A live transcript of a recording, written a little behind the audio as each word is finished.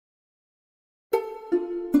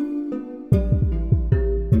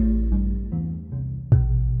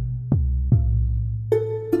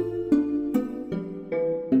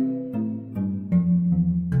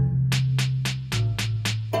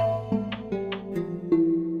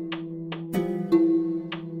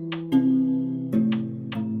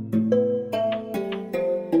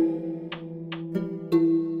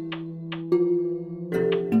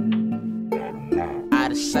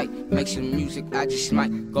make some music, I just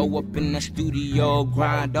might go up in the studio,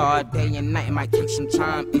 grind all day and night. It might take some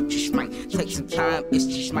time, it just might take some time, it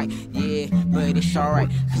just might, yeah, but it's alright,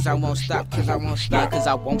 cause I won't stop, cause I won't stop, cause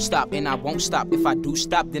I won't stop, and I won't stop. If I do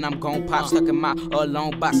stop, then I'm gon' pop, stuck in my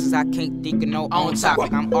alone boxes, I can't think of no on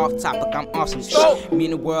topic. I'm off topic, I'm off some shit. Me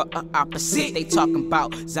and the world are opposite, they talking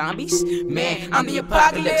about zombies, man, I'm the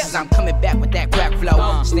apocalypse, cause I'm coming back with that rap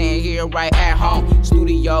flow. Staying here right at home,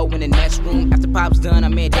 studio in the next room, after pop's done,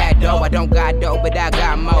 I'm in that dough. I don't got dough, but I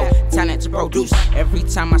got more talent to produce. Every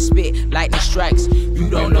time I spit, lightning strikes, you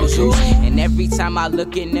don't know Zeus. And every time I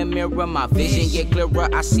look in the mirror, my vision get clearer.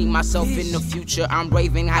 I see myself in the future, I'm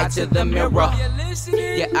raving high to the mirror.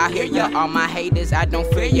 Yeah, I hear ya, all my haters, I don't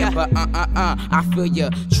fear ya, but I feel ya,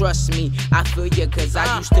 trust me, I feel ya, cause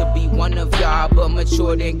I used to be one of y'all, but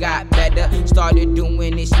matured and got better. Started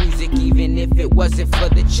doing this music even if it wasn't for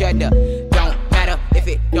the cheddar. Don't matter if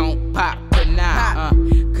it don't pop or not,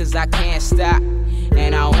 cause I can't stop,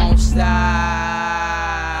 and I won't stop.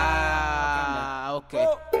 Okay.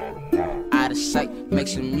 Out of sight, make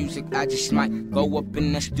some music, I just might go up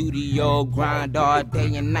in the studio, grind all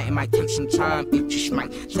day and night. It might take some time, it just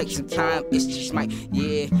might take some time, it just might,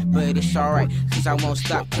 yeah, but it's alright, cause I won't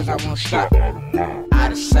stop, cause I won't stop.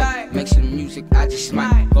 Out of sight, make some music, I just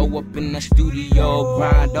might go up in the studio,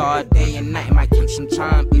 grind all day and night. It might take some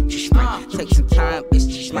time, it just might take some time, it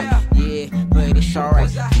just might, yeah, but it's alright,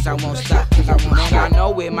 cause I won't stop, cause I won't stop. I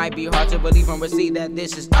know it might be hard to believe and receive that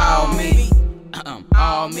this is all me.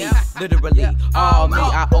 All me, literally, all me.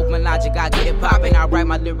 I open logic, I get it poppin'. I write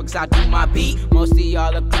my lyrics, I do my beat. Most of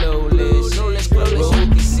y'all are clueless. But you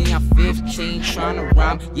can see I'm 15 tryna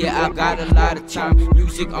rhyme. Yeah, I got a lot of time.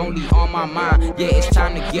 Music only on my mind. Yeah, it's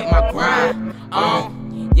time to get my grind on.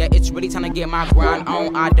 Yeah, it's really time to get my grind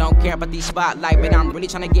on. I don't care about these spotlight, but I'm really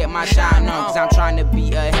trying to get my shine on. Cause I'm trying to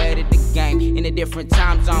be ahead of the game in a different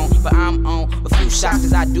time zone. But I'm on a few shots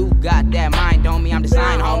cause I do got that mind on me. I'm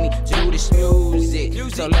designed, homie, to do this music.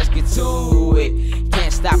 So let's get to it.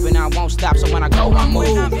 Can't stop and I won't stop, so when I go, I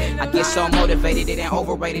move. I get so motivated, it ain't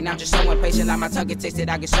overrated. I'm just so impatient, like my tongue get tasted.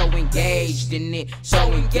 I get so engaged in it,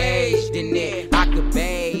 so engaged in it. I could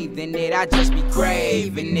bathe in it, I just be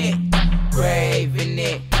craving it. Craving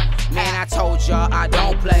it. Man, I told y'all I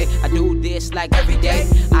don't play. I do this like every day.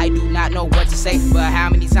 I do not know what to say, but how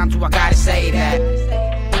many times do I gotta say that?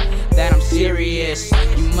 That I'm serious.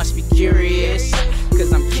 You must be curious,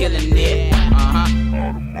 cause I'm killing it.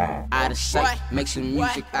 Out of sight, make some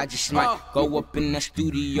music, I just might go up in the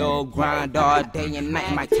studio, grind all day and night.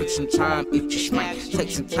 It might take some time, it just might take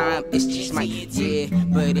some time, it just might, yeah,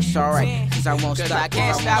 but it's alright, cause I won't stop, I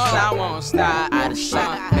can't stop, and I won't stop. Out of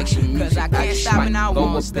sight, make some music, I just might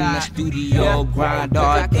go up in the studio, grind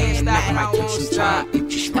all day and night. It might take some time, it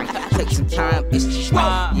just might take some time, it just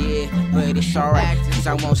might, yeah, but it's alright, cause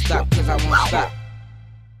I won't stop, cause I won't stop.